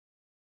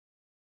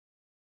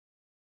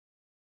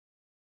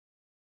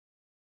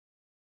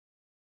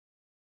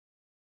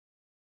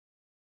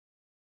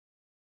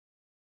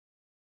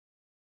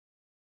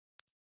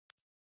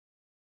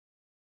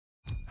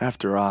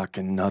After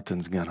Aachen,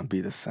 nothing's gonna be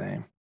the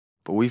same.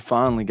 But we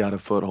finally got a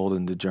foothold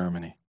into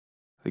Germany.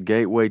 The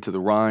gateway to the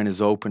Rhine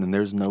is open and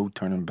there's no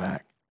turning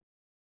back.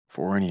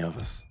 For any of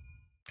us.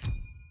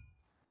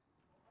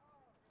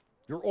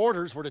 Your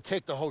orders were to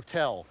take the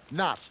hotel,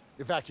 not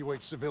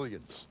evacuate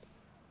civilians.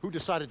 Who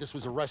decided this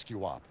was a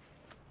rescue op?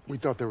 We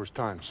thought there was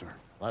time, sir.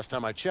 Last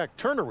time I checked,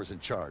 Turner was in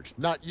charge,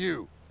 not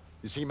you.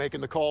 Is he making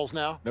the calls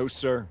now? No,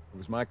 sir. It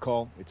was my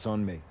call. It's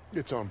on me.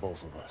 It's on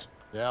both of us.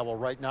 Yeah, well,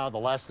 right now, the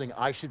last thing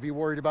I should be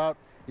worried about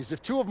is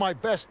if two of my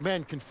best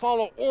men can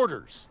follow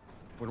orders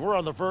when we're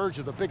on the verge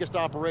of the biggest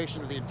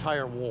operation of the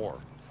entire war.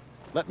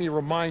 Let me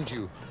remind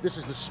you, this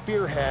is the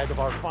spearhead of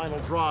our final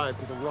drive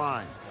to the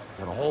Rhine.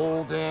 Got a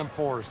whole damn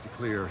forest to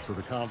clear so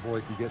the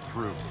convoy can get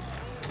through.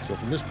 So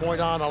from this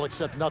point on, I'll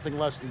accept nothing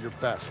less than your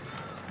best.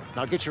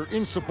 Now get your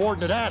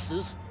insubordinate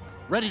asses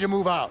ready to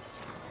move out.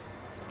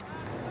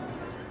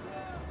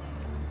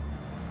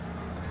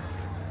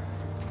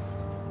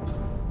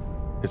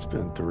 It's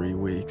been 3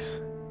 weeks.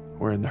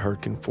 We're in the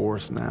Hürtgen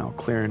Forest now,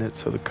 clearing it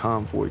so the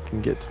convoy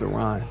can get to the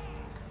Rhine.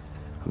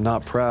 I'm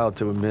not proud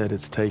to admit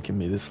it's taken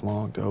me this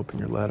long to open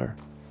your letter.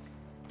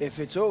 If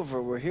it's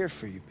over, we're here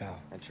for you, pal.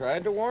 I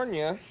tried to warn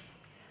you.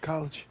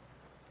 College.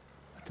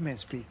 Let the man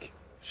speak.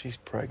 She's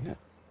pregnant.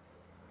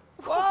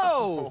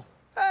 Whoa!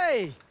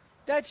 Hey,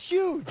 that's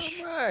huge.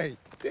 All right.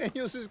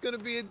 Daniels is gonna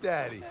be a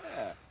daddy.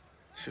 Yeah.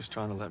 She was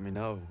trying to let me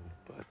know,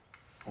 but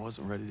I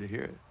wasn't ready to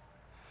hear it.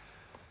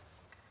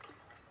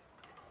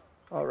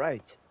 All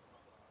right.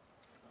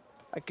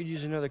 I could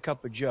use another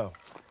cup of joe.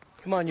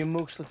 Come on, you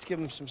mooks, let's give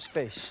him some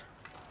space.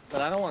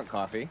 But I don't want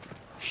coffee.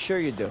 Sure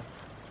you do.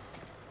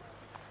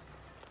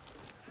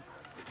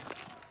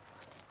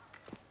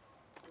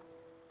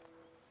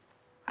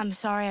 I'm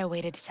sorry I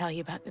waited to tell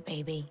you about the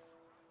baby.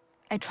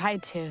 I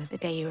tried to the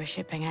day you were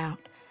shipping out.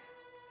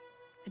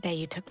 The day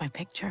you took my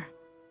picture.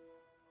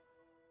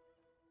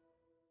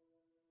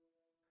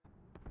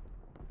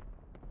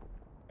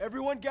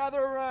 Everyone gather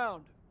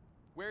around.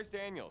 Where's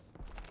Daniels?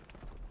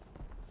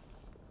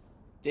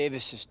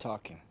 Davis is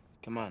talking.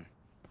 Come on.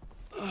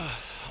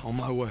 On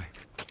my way.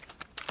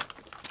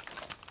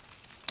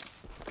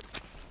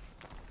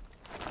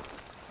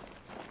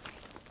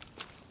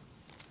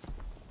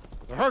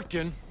 The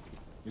Hürtgen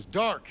is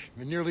dark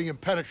and nearly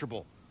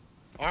impenetrable.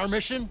 Our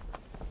mission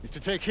is to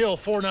take Hill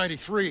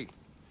 493.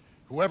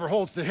 Whoever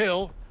holds the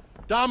hill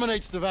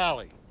dominates the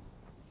valley.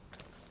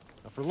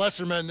 Now, for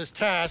lesser men, this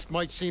task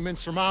might seem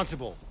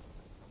insurmountable.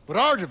 But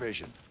our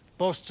division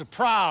boasts a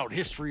proud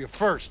history of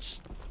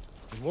firsts.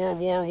 In World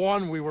War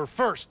I, we were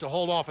first to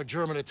hold off a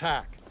German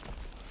attack.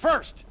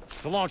 First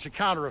to launch a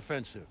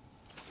counteroffensive.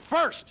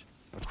 First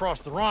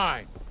across the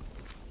Rhine.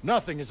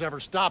 Nothing has ever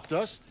stopped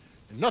us,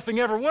 and nothing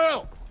ever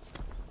will.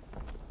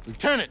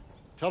 Lieutenant,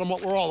 tell them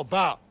what we're all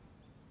about.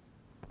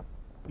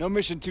 No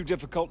mission too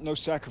difficult, no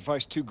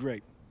sacrifice too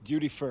great.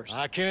 Duty first.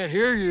 I can't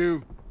hear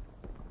you.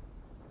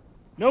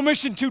 No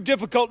mission too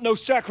difficult, no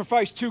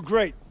sacrifice too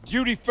great.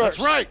 Duty first.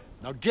 That's right.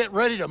 Now get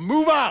ready to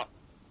move out.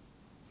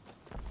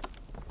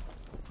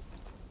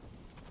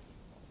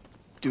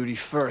 Duty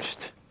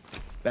first.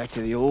 Back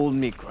to the old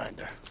meat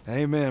grinder.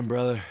 Amen,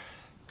 brother.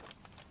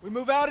 We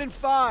move out in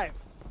 5.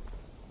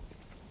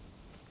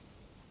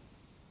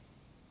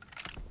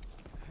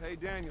 Hey,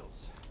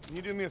 Daniels, can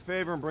you do me a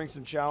favor and bring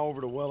some chow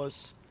over to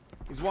Willis?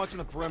 He's watching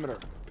the perimeter.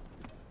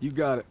 You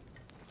got it.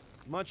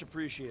 Much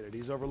appreciated.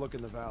 He's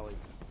overlooking the valley.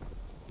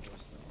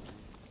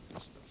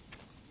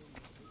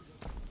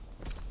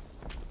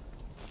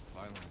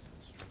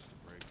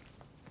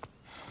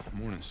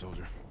 Morning,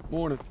 soldier.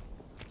 Morning.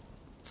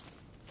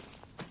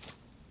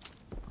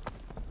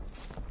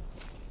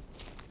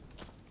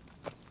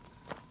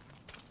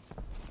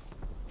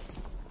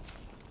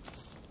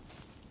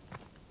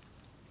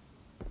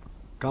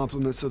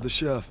 Compliments of the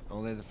chef.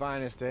 Only the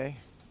finest, eh?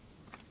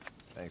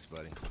 Thanks,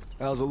 buddy.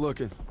 How's it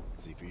looking?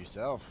 See for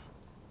yourself.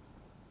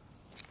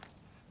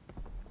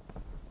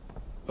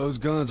 Those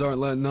guns aren't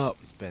letting up.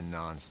 It's been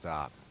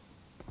non-stop.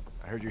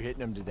 I heard you're hitting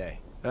them today.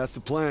 That's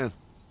the plan.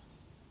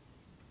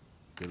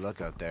 Good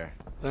luck out there.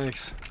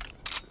 Thanks.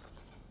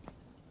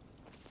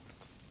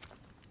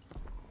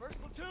 First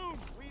platoon,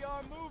 we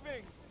are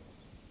moving.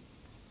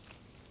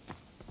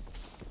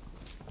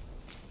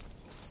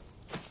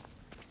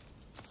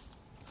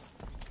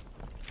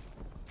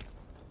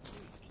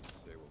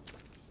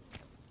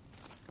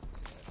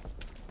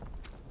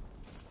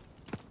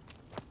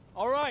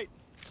 All right.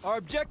 Our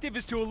objective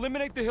is to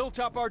eliminate the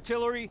hilltop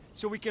artillery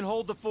so we can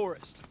hold the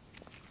forest.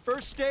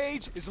 First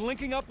stage is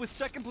linking up with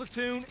 2nd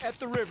platoon at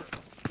the river.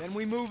 Then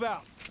we move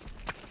out.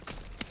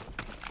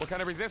 What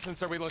kind of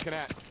resistance are we looking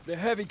at? The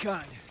heavy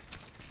kind.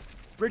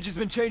 Bridge has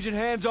been changing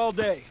hands all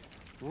day.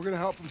 We're gonna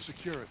help him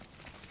secure it.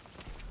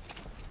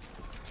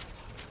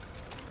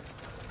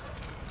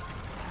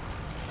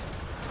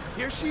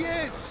 Here she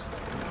is!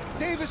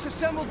 Davis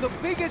assembled the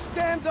biggest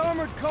damned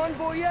armored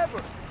convoy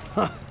ever!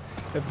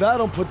 If that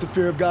don't put the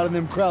fear of God in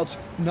them krauts,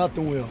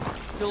 nothing will.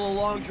 Still a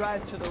long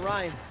drive to the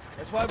Rhine.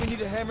 That's why we need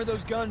to hammer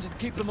those guns and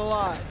keep them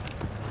alive.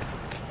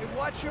 Hey,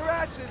 watch your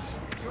asses!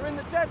 You're in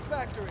the death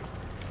factory!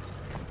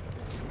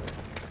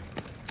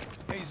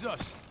 Hey,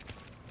 Zus.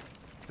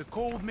 The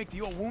cold make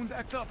the old wound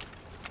act up?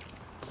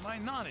 My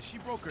Nana, she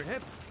broke her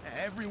hip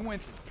every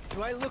winter.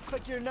 Do I look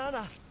like your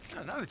Nana?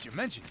 Now that you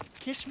mention it,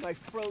 Kiss my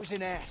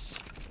frozen ass.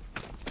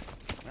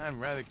 I'd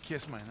rather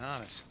kiss my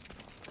Nanas.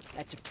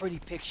 That's a pretty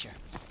picture.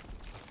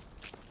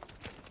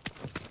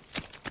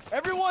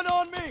 Everyone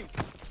on me!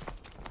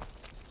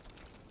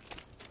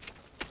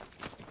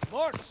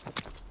 Marks,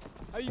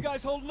 how you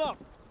guys holding up?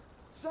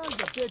 Sons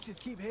of bitches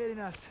keep hitting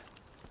us.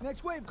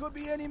 Next wave could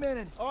be any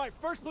minute. All right,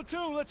 first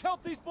platoon, let's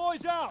help these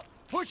boys out.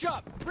 Push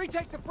up.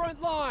 Retake the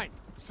front line.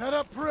 Set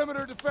up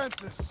perimeter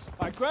defenses.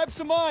 All right, grab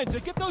some mines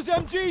and get those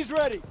MGs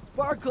ready.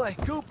 Barclay,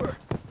 Cooper,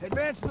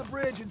 advance to the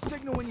bridge and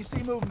signal when you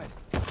see movement.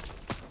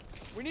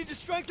 We need to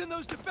strengthen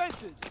those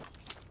defenses.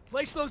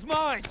 Place those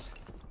mines.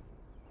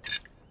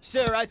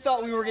 Sir, I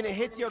thought we were gonna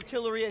hit the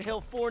artillery at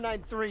Hill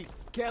 493.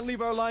 Can't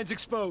leave our lines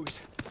exposed.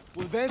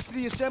 We'll advance to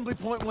the assembly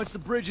point once the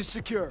bridge is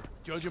secure.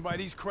 Judging by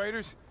these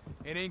craters,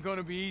 it ain't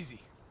gonna be easy.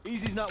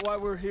 Easy's not why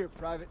we're here,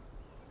 Private.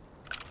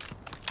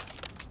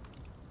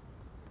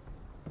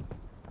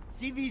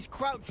 See these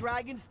Kraut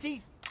dragon's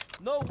teeth?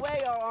 No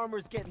way our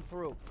armor's getting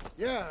through.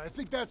 Yeah, I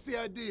think that's the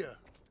idea.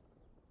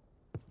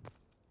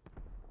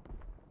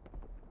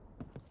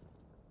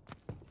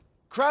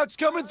 Kraut's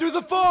coming through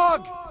the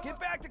fog! Get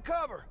back to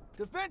cover.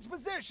 Defense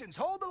positions,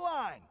 hold the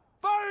line.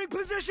 Firing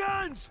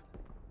positions!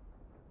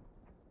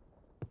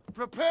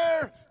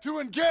 Prepare to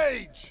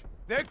engage!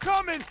 They're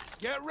coming!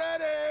 Get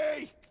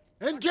ready!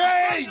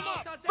 Engage!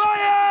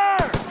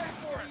 Fire!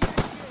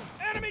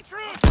 Enemy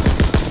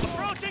troops!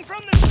 Approaching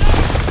from the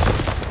south!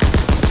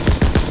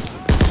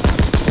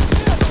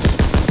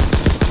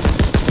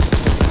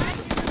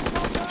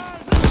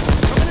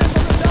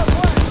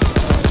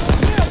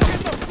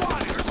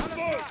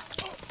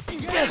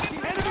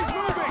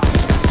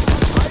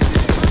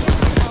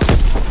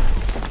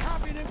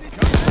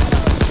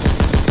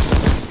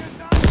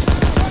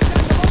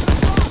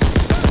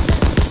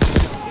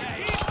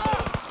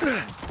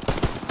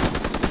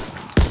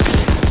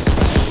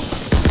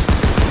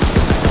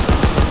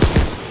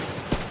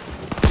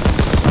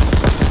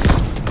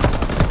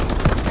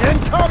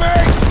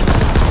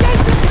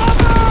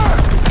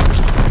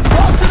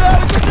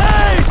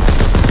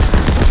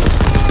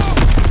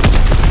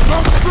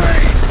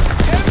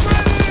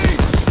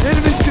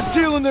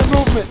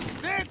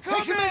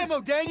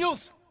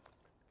 Daniels!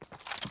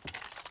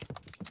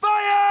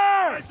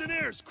 Fire!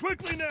 Engineers,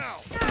 quickly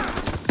now!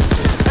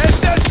 And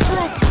that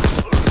troop!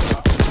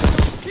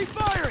 Keep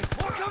firing!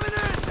 More coming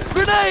in!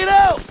 Grenade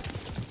out!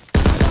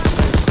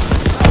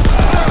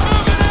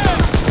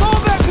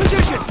 Combat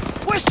position!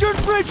 Western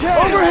bridgehead!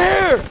 Over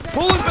here!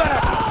 Pulling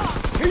back!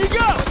 Here you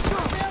go!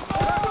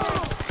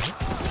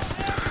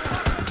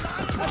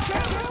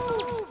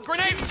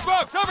 Grenade and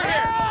smokes over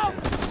here!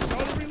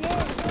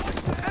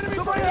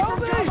 Somebody help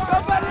me!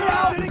 Somebody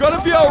help!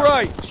 Gonna be all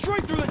right.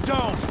 Straight through the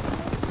dome.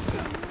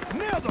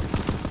 Nailed them.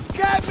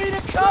 Get me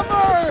to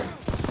cover!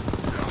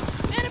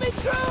 Enemy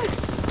troops!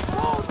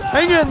 Hold them!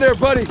 Hang in there,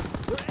 buddy.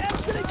 We're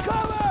exiting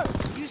cover!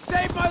 You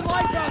saved my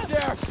life out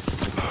there.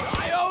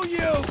 I owe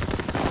you.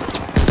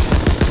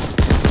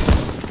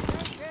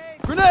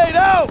 Grenade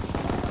out!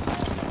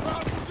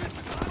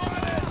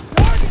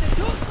 Target at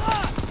 2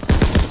 o'clock!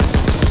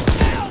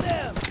 Nailed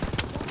him!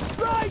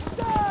 Right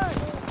side!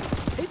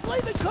 He's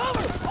leaving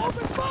cover!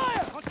 Open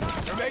fire!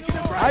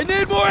 I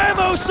need more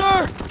ammo,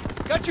 sir!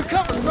 Got you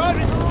covered,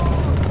 Private!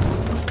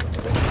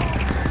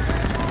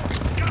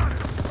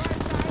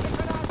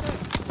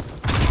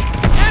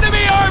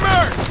 Enemy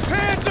armor!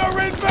 Panzer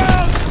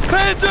inbound!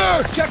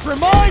 Panzer! Check for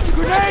mines,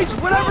 grenades,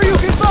 whatever you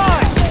can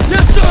find!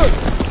 Yes, sir!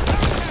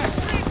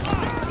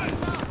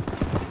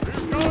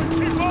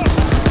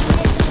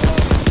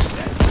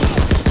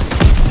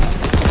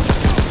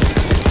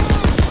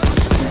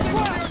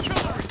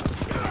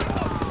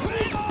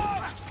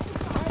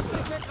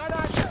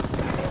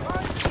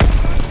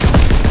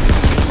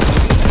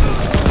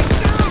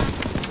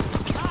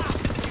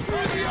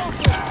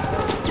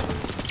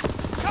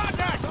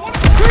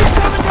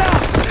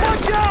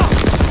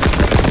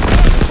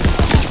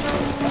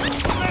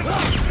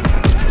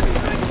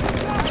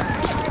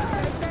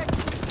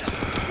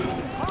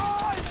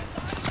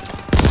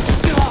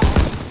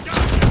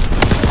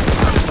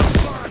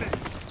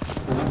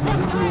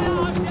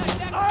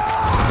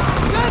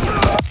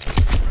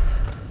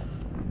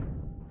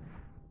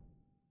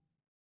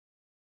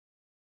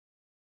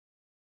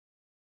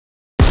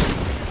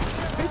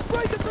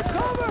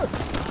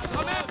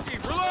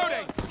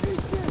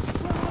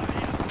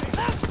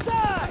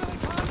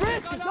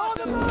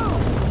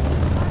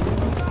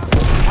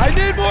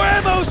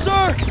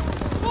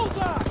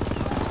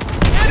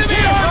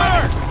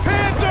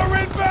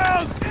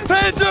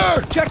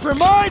 Check for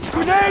mines,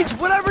 grenades,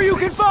 whatever you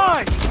can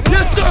find!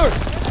 Yes, sir!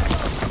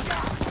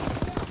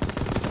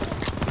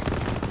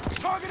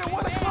 Target at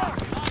 1 o'clock!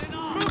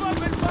 Move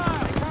up and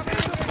fire!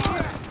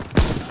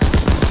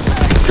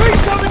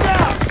 Trees coming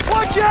down!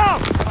 Watch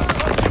out!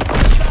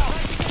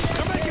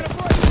 They're making a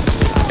break!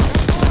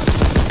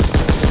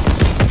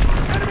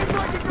 Enemy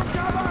breaking from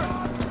cover!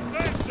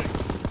 Advancing!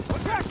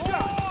 Attack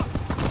shot!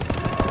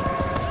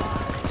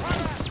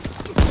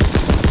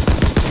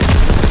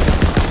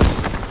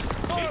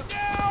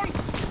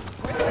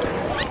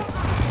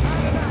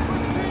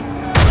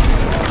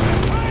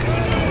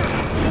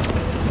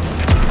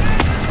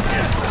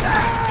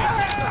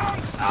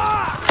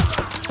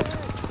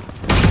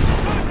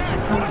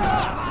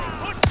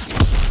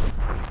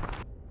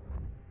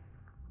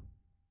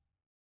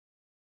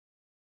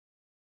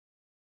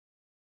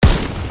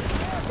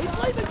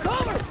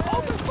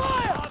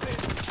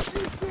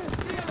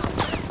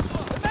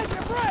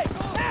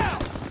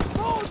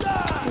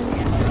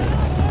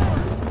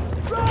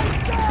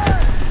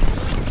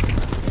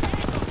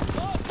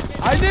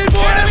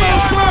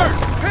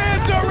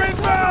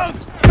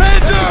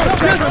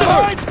 Yes, sir!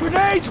 Mines,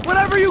 grenades,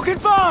 whatever you can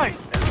find!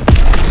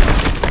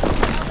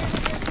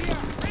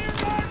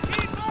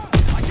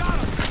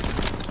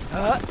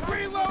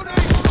 Reloading!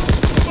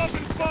 I'm up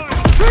in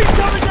fire! Tree's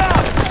coming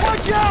down!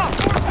 Watch out!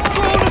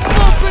 Throwing a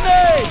smoke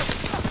grenade!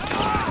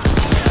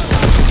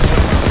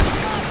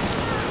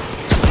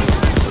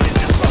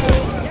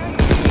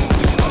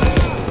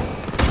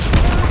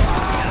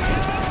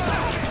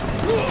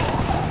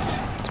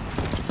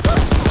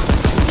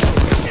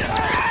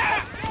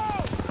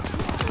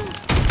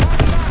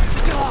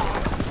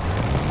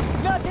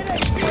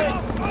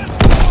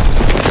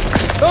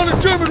 Found a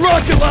German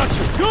rocket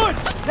launcher! Good!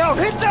 Now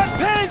hit that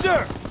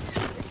Panzer!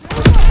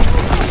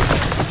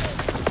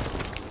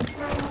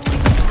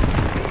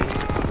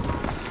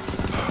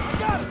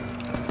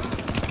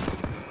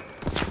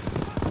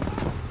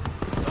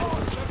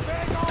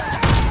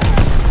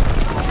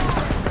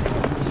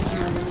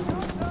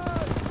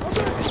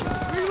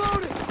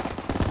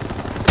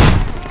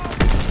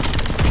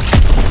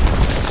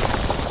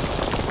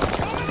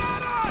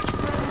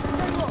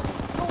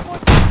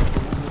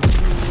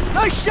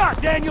 Nice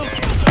shot, Daniels!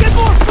 Get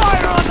more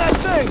fire on that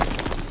thing!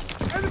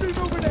 Enemy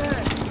moving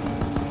ahead!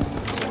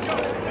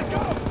 Let's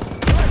go!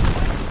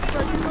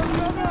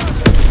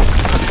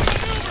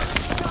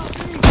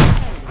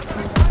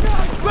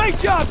 Great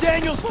job,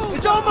 Daniels!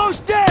 It's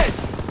almost dead!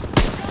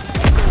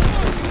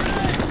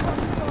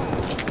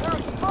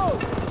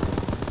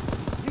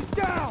 He's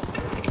down!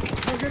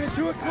 We'll get it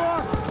 2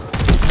 o'clock!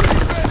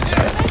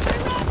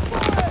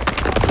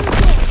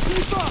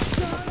 Keep up!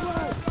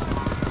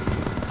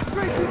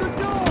 Straight to the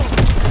door!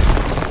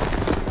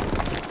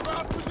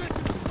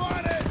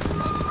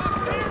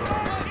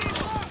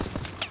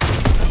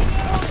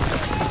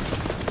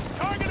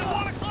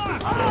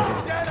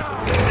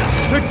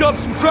 Picked up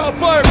some crowd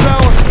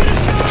firepower!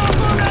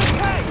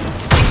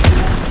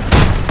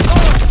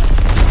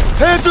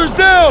 Panzer's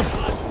down!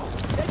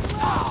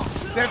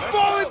 They're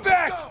falling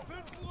back!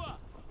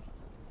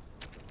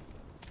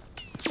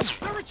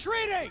 They're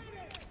retreating!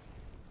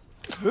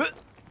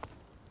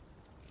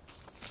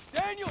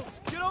 Daniels,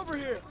 get over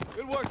here!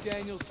 Good work,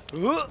 Daniels.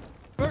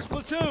 First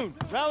platoon,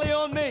 rally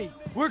on me.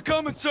 We're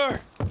coming, sir!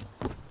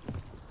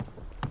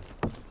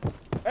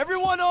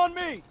 Everyone on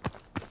me!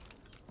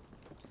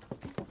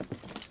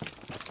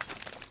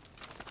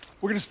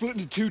 We're gonna split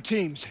into 2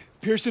 teams.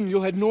 Pearson,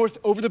 you'll head north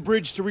over the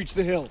bridge to reach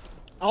the hill.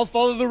 I'll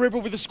follow the river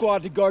with a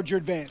squad to guard your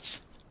advance.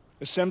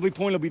 Assembly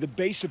point will be the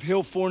base of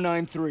Hill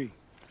 493.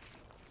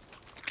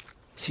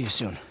 See you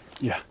soon.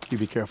 Yeah, you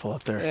be careful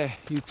out there. Yeah,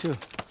 you too.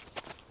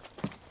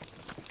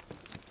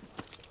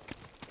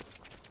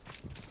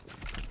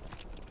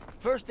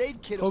 First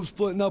aid kit. Hope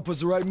splitting up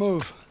was the right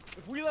move.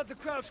 If we let the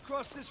Krauts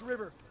cross this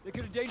river, they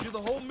could endanger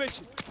the whole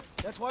mission.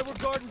 That's why we're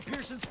guarding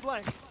Pearson's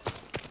flank.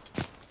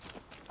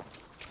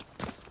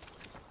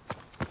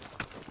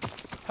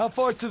 How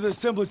far to the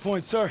assembly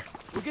point, sir?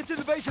 We'll get to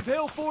the base of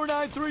Hill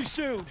 493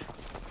 soon.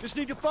 Just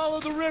need to follow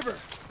the river.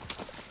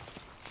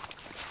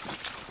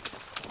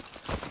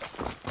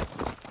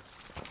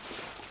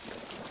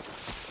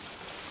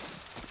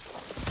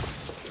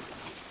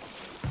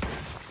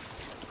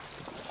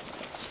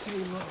 Stay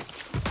low.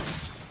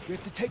 We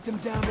have to take them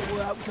down, but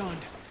we're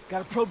outgunned.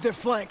 Gotta probe their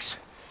flanks.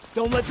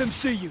 Don't let them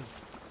see you.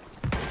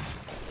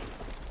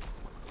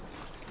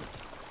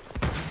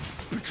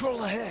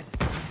 Patrol ahead.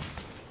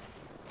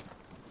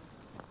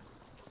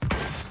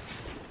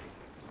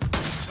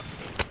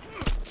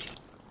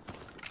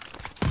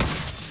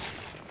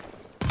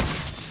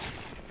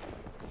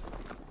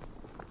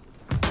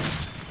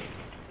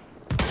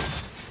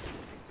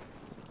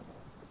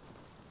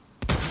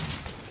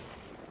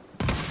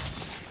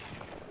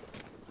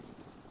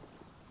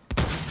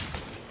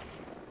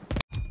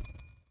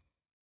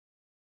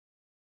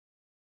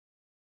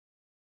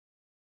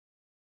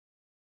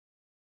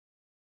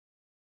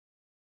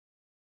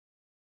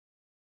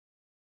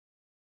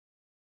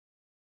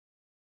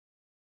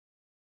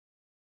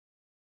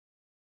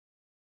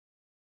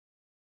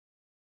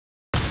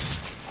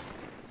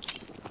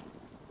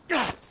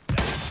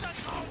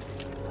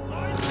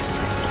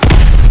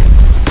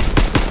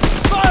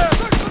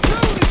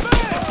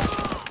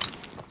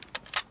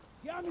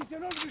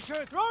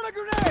 Throw a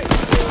grenade!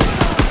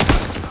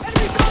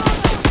 Enemy's on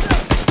us!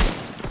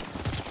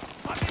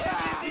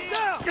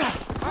 Down!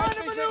 Find a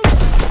maneuver!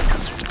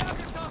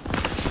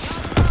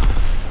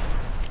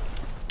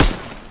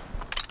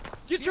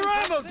 Get your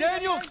ammo,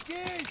 Daniels!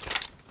 Near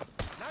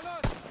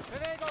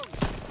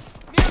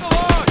the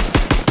log!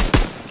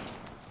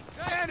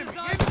 Enemy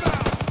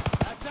inbound!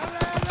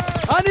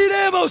 I need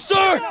ammo,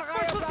 sir!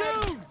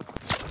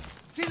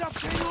 Sit up,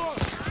 senor!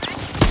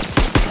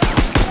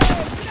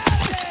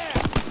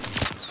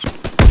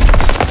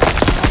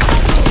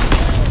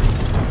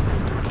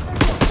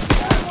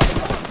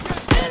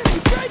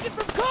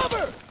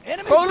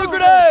 Throw the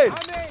grenade!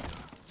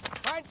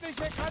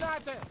 Feindliche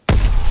Granate!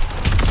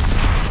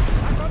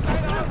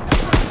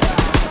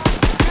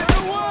 Get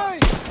away!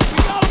 We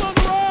got him on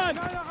the run!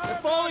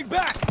 They're falling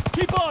back!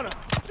 Keep on him!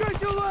 Straight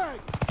your leg!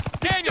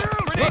 Daniel,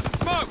 grenades and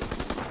smokes!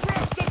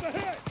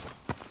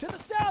 To the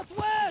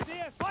southwest!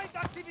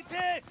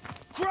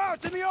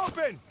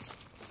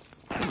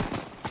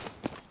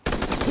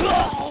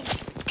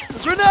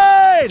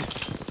 Grenade!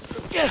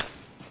 Yeah.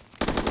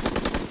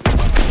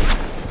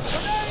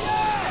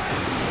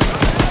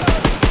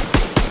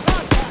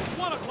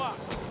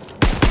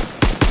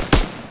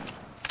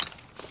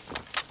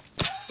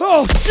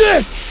 Oh,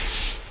 shit!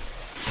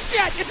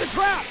 Shit, it's a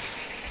trap!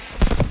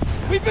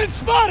 We've been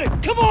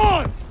spotted! Come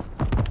on!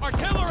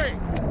 Artillery!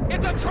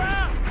 It's a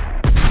trap!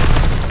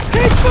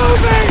 Keep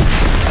moving!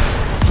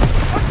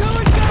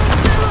 Artillery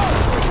down 0!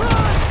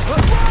 Run!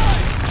 Run!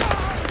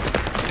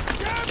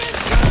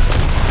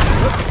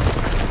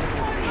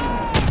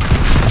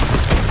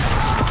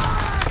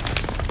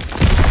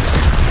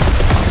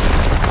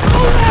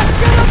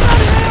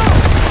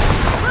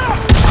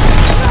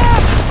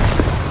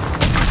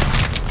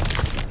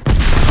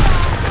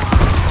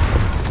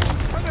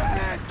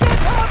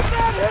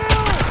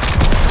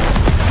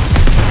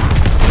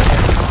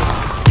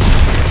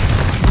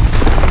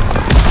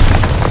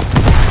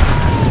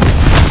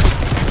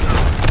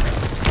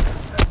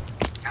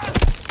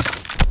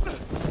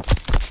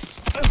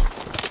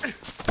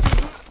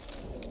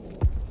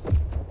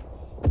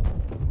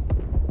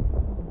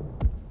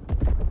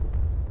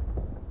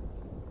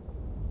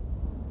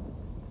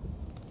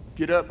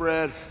 Get up,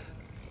 Brad.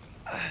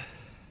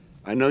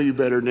 I know you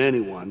better than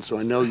anyone, so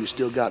I know you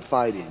still got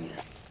fight in you.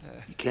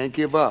 You can't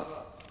give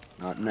up.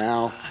 Not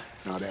now,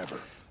 not ever.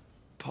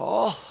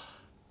 Paul?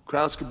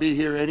 Krauts could be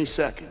here any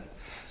second,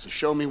 so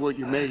show me what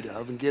you're made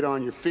of and get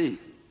on your feet.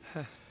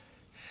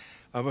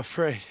 I'm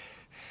afraid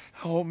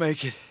I won't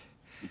make it.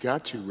 You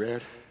got to,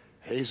 Red.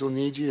 Hazel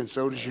needs you, and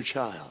so does your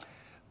child.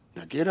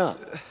 Now get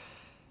up.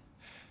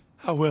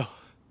 I will.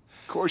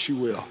 Of course you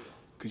will,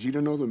 because you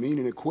don't know the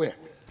meaning of quit.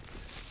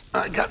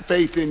 I got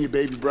faith in you,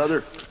 baby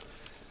brother.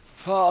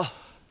 Paul.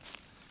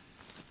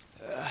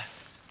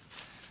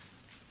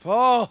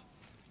 Paul!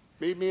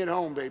 Meet me at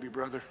home, baby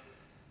brother.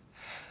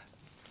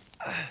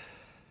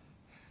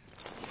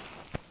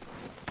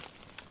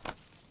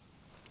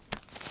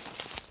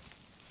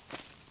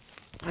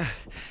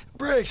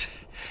 Briggs!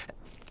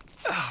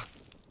 Oh,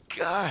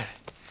 God.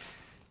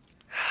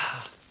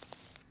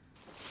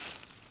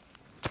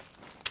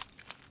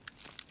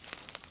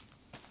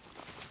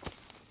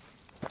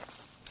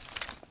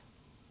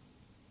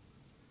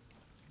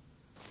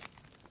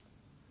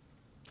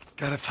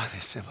 Gotta find the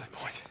assembly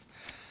point.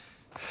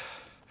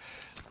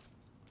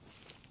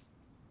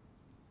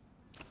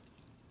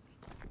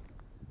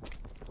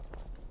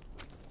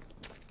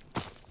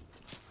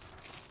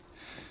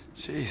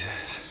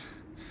 Jesus.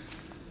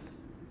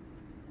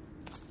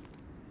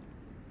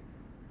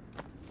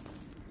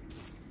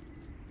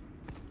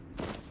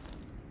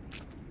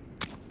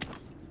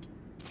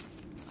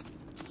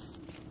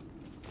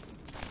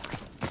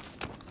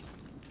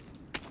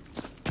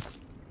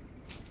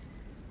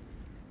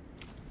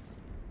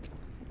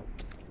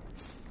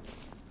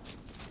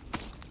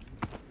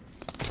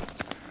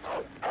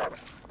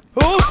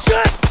 Oh,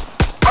 shit!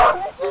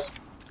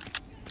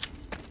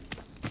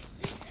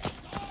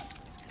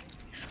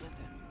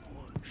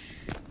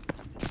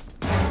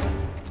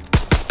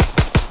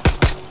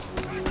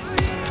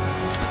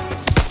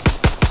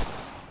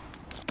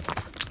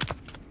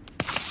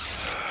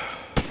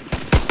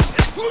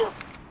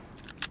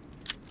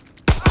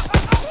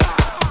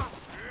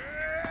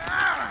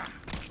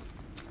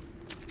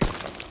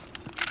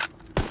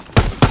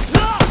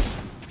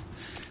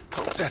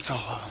 That's all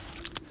of them.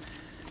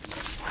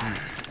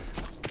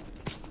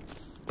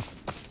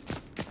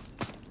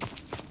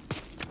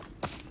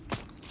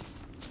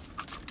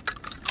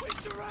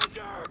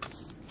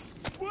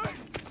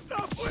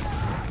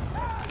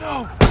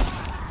 No!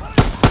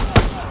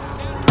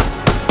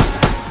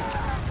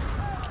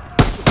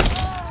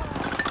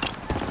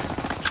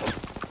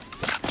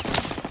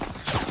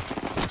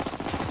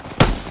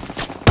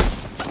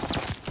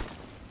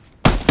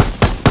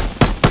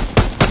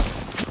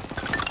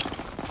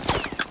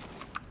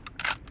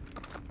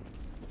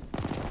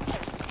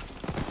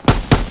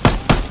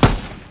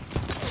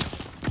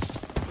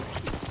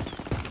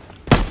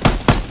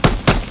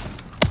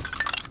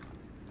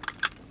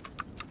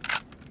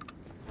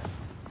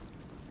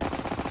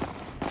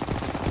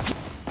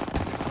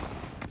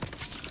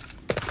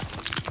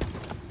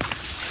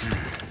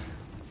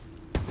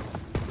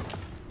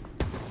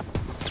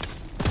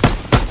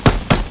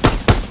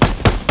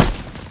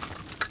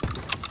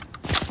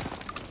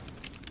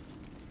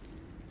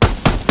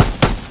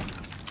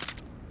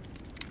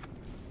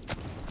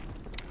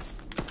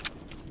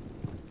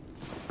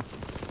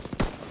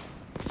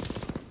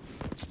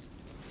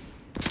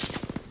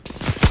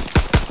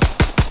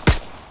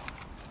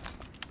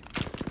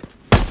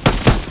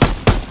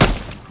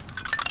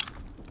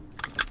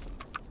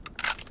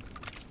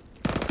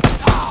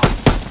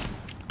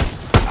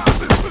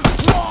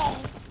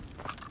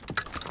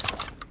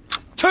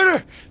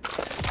 Turner!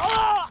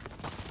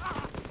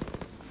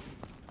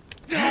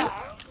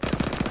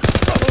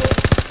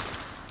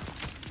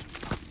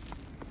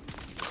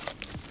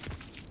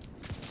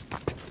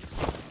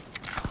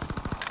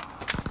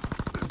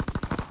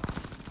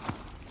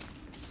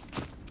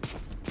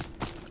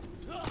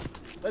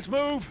 Let's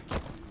move.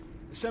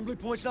 Assembly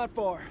point's not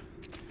far.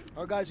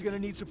 Our guys are gonna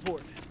need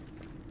support.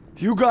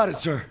 You got it,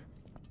 sir.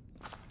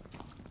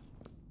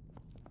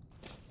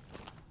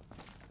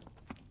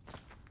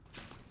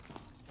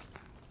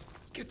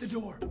 Get the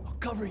door. I'll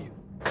cover you.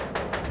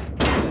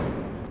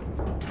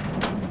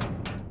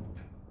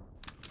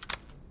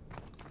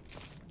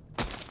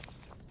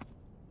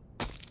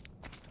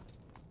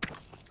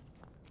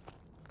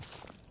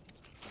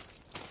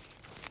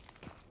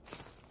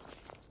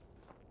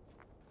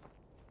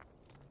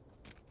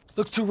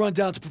 Looks too run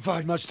down to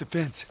provide much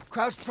defense.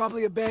 Crowd's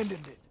probably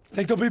abandoned it.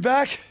 Think they'll be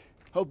back?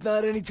 Hope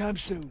not anytime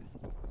soon.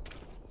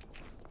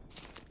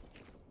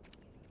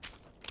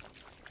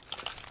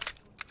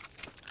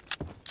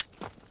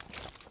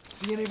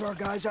 See any of our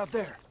guys out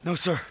there? No,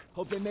 sir.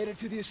 Hope they made it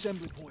to the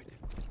assembly point.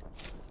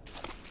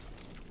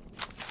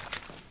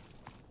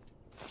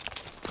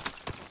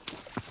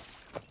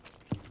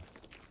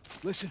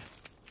 Listen.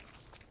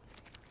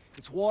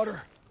 It's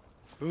water.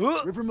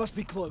 River must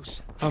be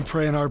close. I'm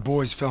praying our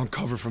boys found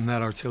cover from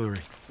that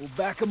artillery. We'll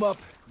back them up.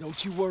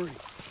 Don't you worry.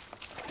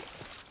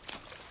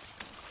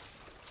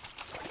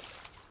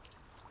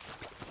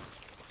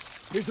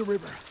 Here's the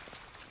river.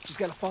 Just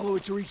gotta follow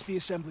it to reach the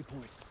assembly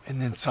point. And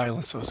then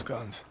silence those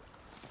guns.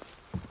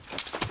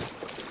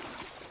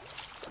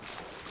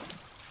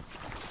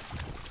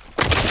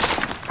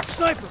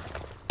 Sniper!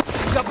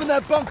 He's up in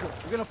that bunker.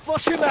 We're gonna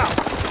flush him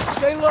out.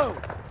 Stay low.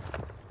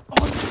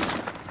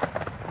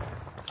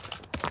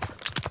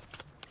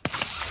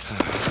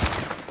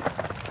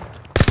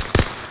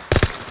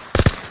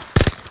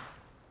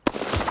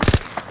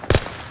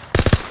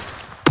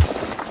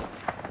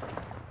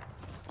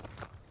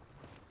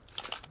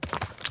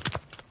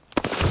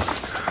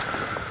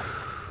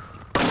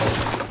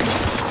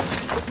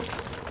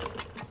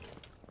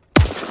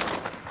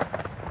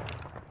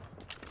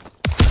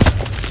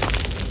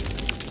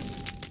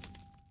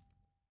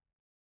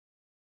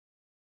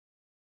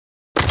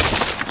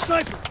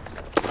 Sniper!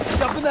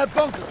 He's up in that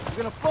bunker. We're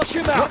gonna flush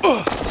him out.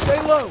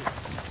 Stay low.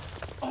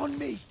 On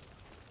me.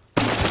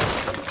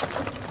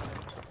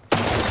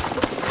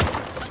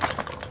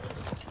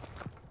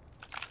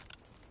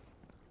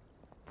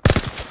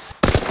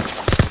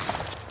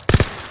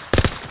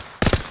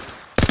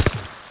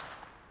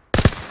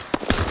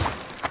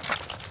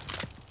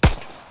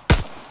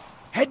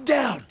 Head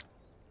down.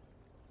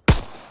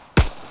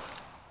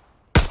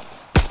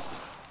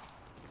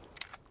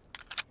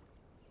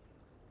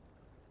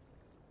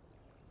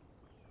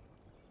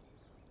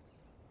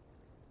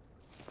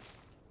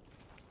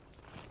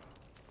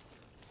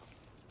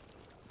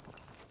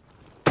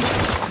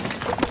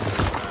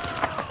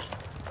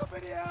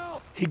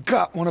 He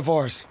got one of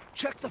ours.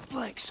 Check the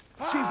flanks.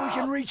 See if we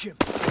can reach him.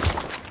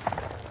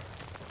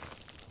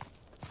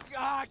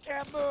 I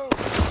can't move.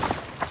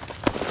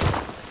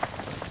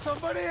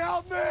 Somebody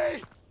help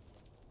me!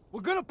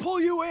 We're gonna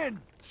pull you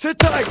in. Sit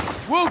tight.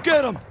 We'll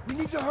get him. We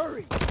need to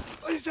hurry.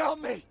 Please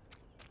help me.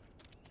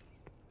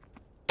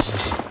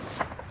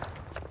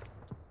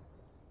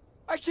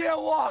 I can't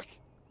walk.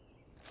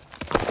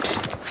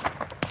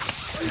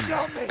 Please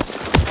help me.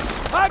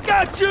 I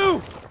got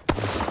you!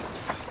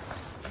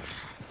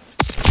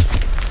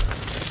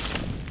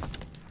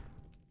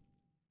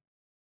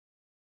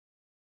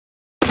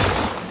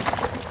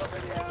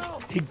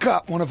 He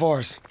got one of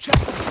ours. Check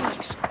the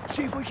flanks.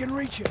 See if we can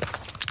reach him.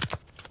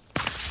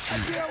 I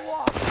can't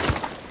walk.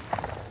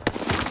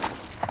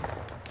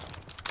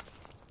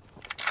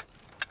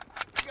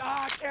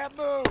 I can't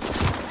move.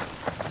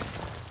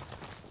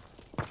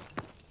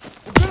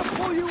 We're gonna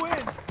pull you in.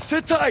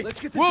 Sit tight. Let's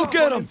get the we'll top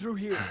get running him. through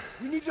here.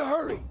 We need to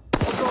hurry.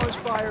 I'll draw his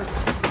fire.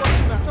 Flush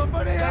him out.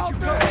 Somebody help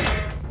me.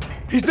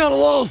 He's not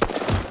alone.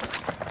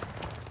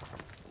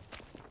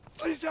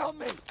 Please help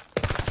me.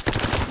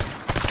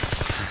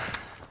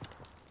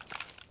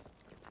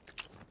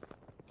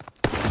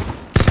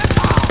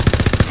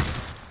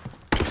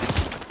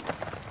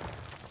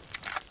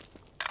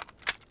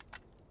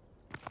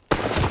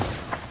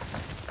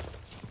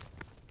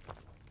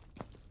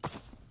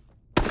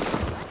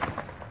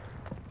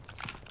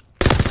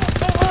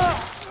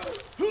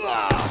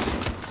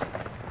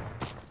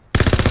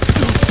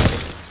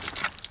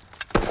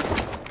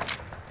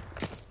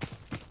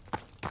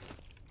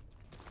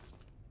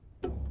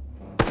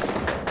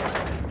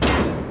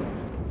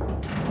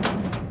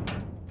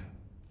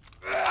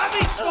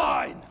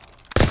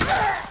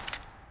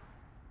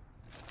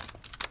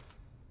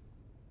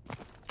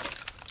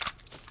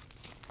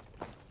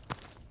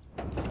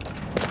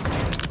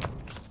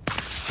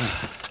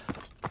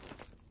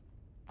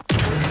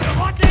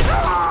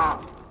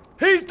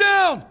 He's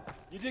down!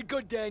 You did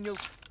good, Daniels.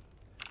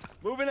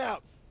 Moving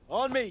out.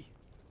 On me.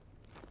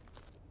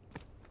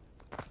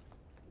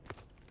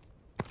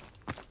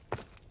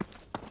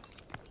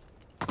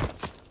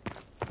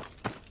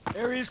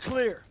 Area's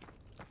clear.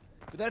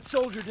 But that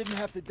soldier didn't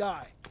have to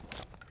die.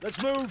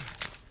 Let's move.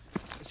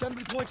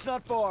 Assembly point's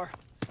not far.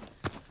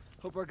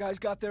 Hope our guys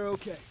got there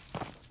okay.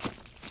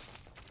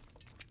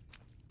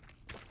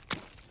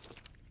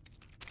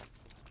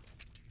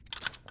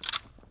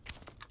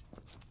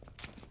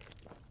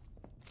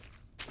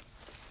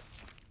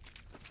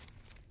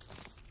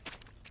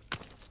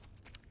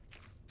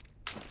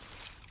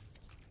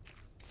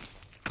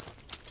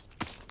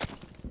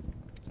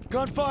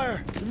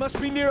 Gunfire! We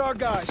must be near our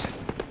guys.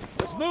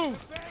 Let's move!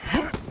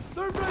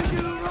 They're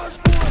making a run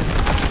for it!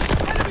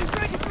 Enemies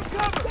making for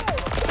cover!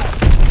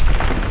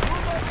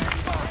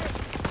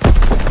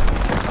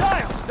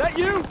 Styles, that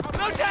you?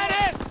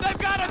 Lieutenant! They've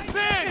got us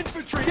pinned!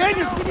 Infantry!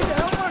 Daniels, we need to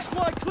help our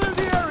squad clear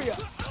the area!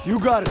 You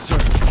got it, sir.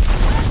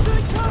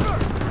 Take cover!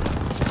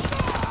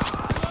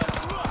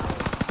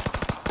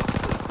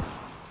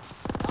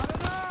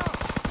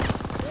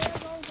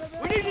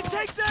 We need to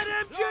take that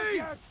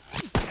MG!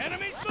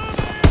 Enemies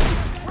moving!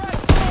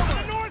 To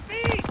the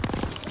northeast!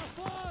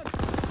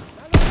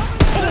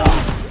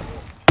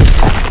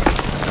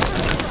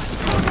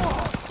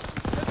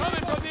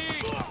 Coming from the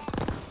east!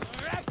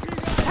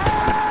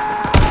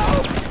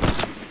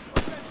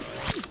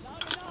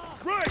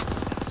 Right!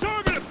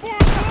 Target 4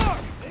 o'clock!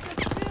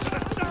 To the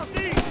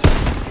southeast!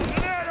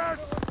 Coming at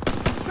us!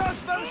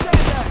 Guns better say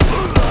that!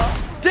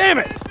 Damn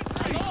it!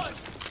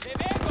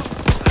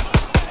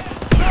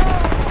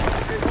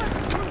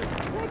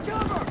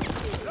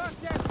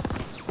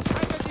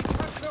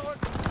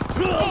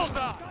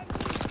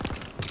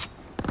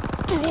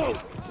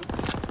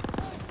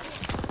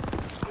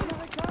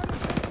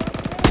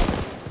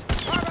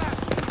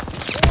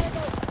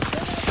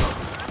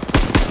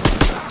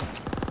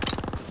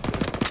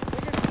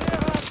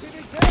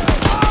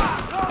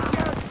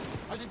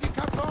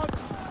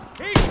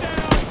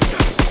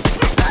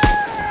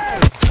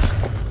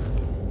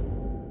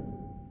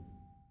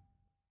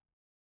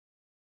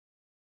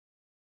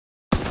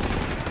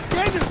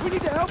 Daniels, we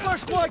need to help our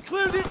squad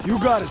clear the... You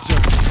got it, sir.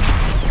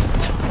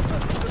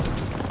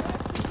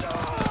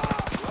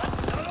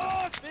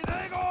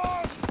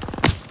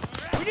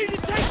 We need to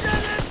take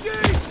that MG!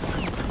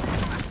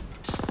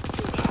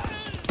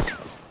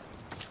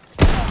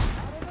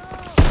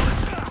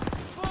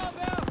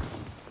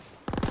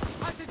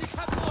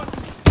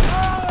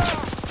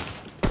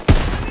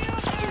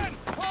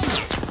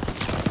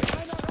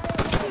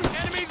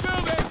 Enemies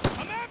moving!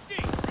 I'm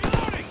empty!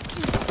 Reloading!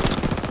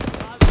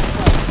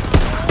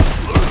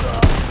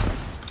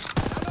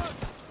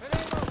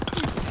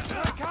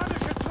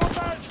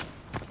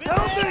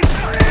 Help me,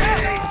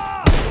 please!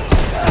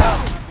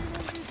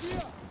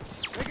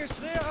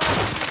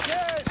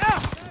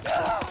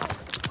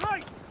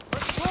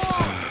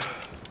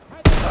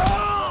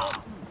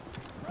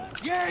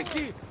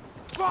 Yankee!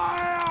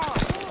 Fire!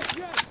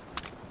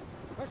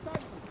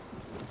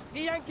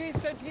 Die Yankees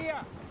sind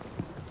hier!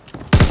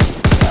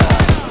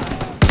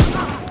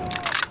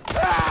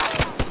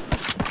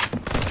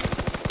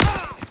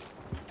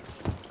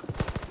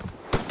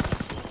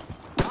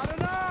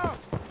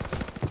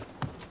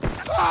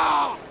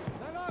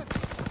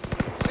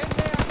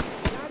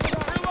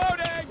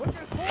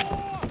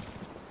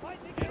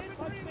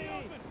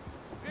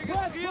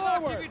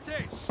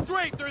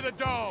 Straight through the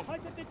dome!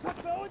 Falling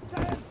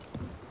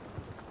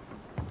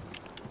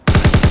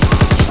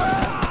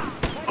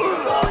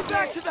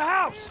back to the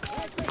house!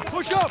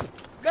 Push up!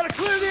 Gotta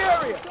clear the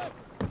area!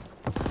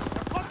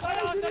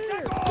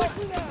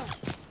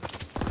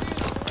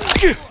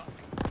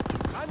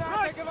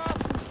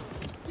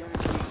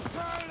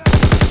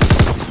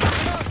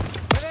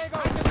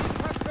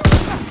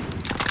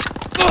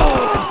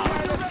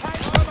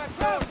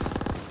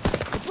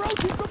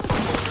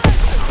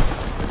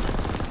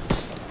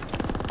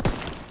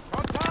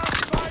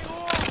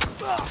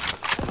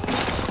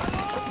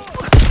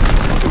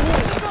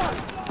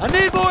 I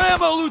need more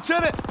ammo,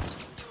 Lieutenant!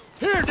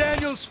 Here,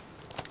 Daniels!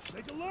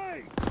 They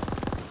delay!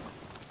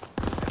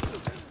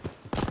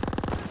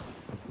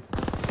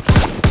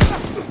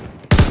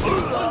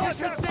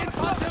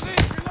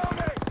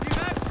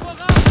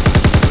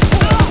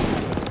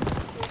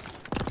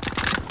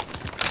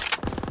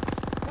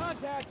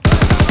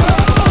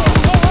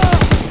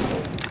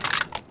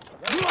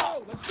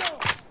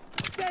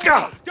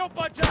 Don't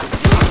budge up!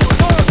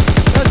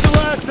 That's the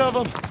last of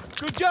them!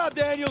 Good job,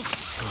 Daniels!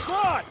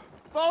 Squad!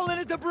 Fall in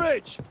at the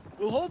bridge!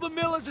 We'll hold the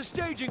mill as a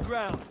staging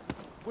ground.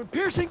 When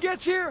Pearson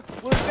gets here,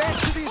 we'll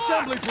advance to the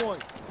assembly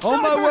point.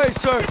 On my way,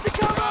 sir! Get the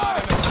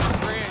cover!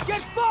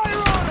 Get fire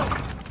on them!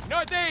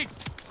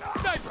 Northeast!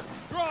 Sniper!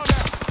 Draw him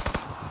out!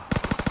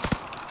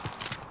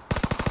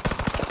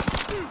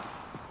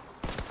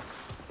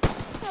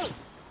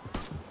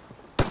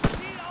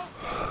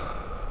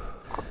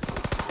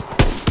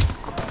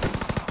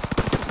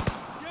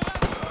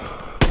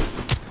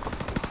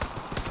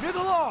 Near the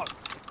log!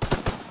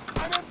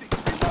 I'm empty!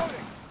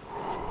 Reloading!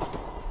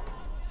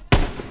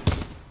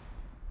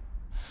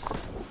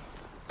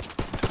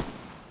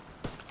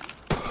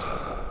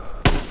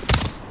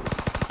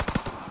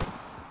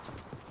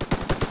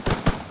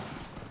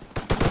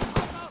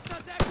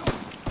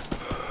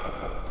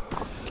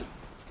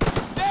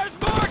 There's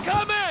more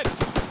coming!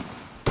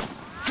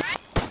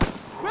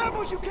 Grab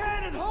what you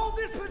can and hold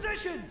this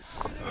position!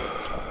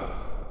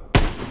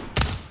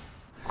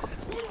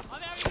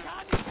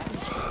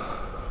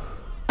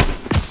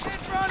 In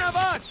front of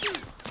us!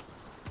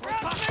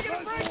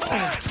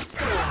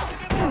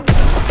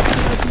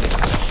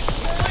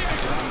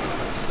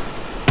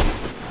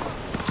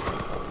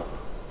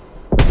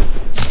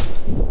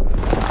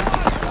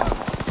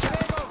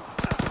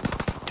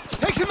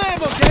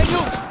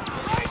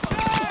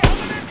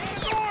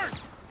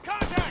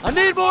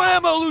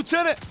 ammo,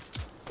 Lieutenant!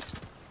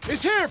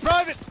 It's here,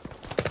 Private!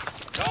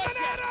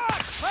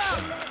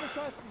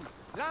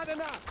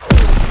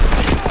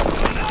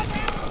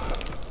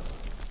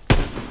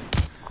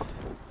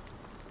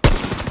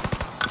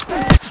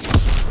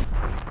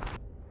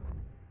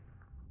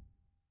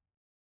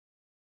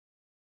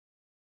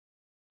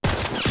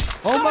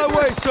 On my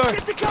way, sir!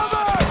 Get to cover!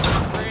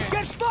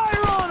 Get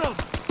fire on them!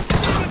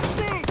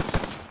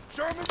 Troops!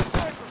 Sherman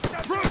sniper!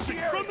 Approaching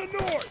from the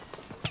north!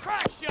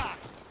 Crack shot!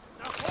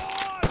 Now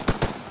pause!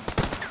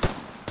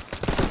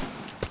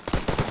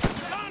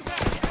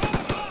 Contact!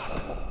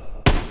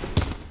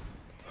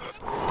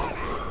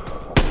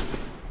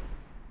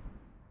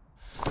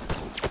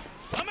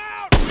 I'm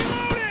out!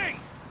 Reloading!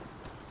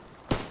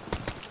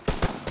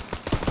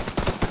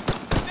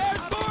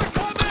 There's more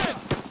coming!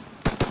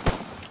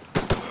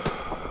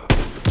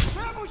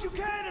 Grab what you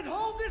can and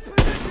hold this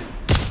position!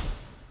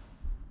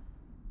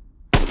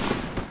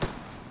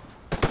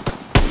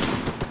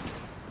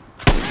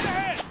 Get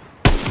ahead!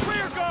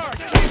 Rear guard!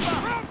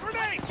 Ground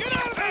grenade! Get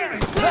out of there!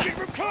 Breaking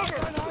from cover!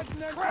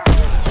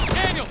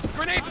 Daniels,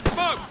 grenades and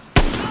smokes!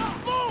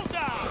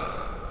 Bullseye!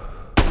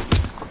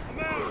 I'm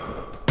out!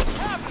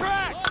 Half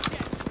track!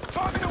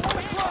 Target at 1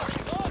 o'clock!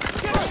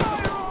 Get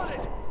fire on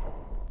it!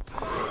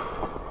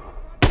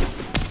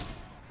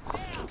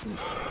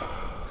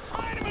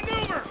 Trying to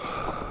maneuver!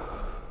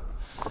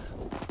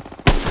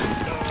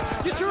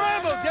 Get your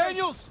ammo,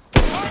 Daniels!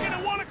 Target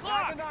at 1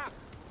 o'clock!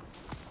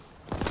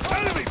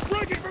 Enemy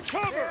breaking from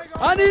cover!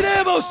 I need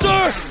ammo,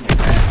 sir!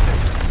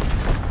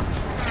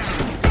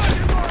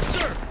 Target mark,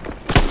 sir!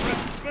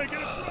 Press is making a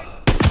break!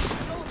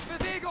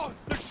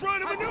 They're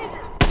trying to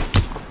maneuver!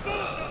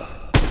 Bullseye!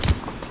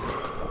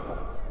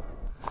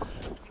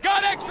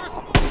 Got extra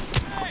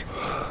space!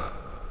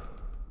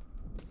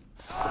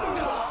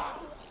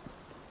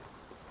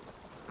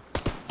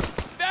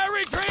 They're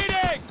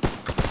retreating!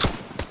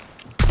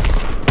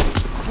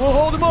 We'll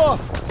hold him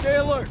off! Stay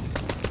alert.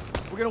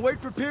 We're gonna wait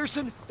for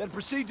Pearson, then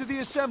proceed to the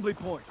assembly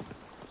point.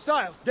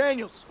 Stiles,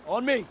 Daniels,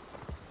 on me.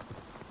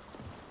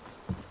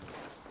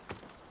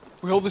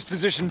 We hold this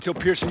position until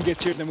Pearson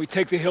gets here, then we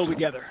take the hill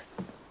together.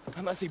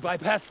 Unless he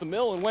bypassed the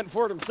mill and went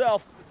for it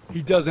himself.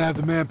 He doesn't have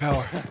the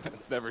manpower.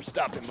 It's never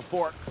stopped him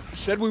before.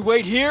 Said we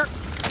wait here,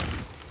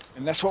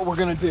 and that's what we're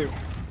gonna do.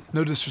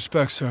 No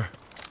disrespect, sir.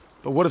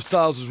 But what if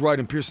Stiles was right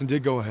and Pearson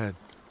did go ahead?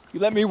 You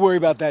let me worry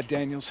about that,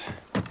 Daniels.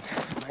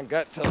 My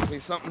gut tells me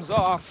something's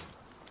off.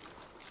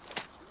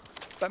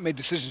 If I made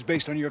decisions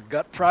based on your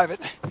gut, Private,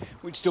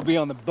 we'd still be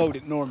on the boat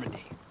at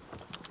Normandy.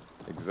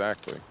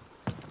 Exactly.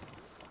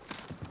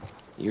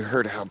 You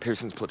heard how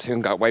Pearson's platoon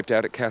got wiped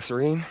out at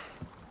Kasserine?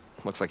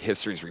 Looks like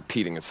history's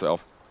repeating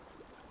itself.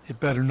 It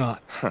better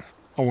not.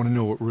 I want to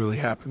know what really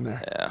happened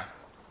there. Yeah.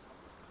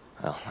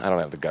 Well, I don't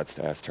have the guts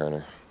to ask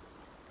Turner.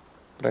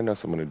 But I know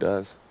someone who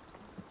does.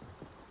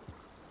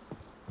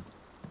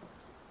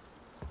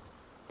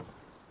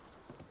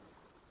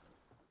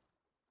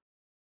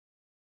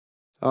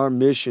 Our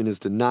mission is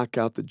to knock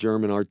out the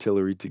German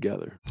artillery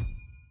together.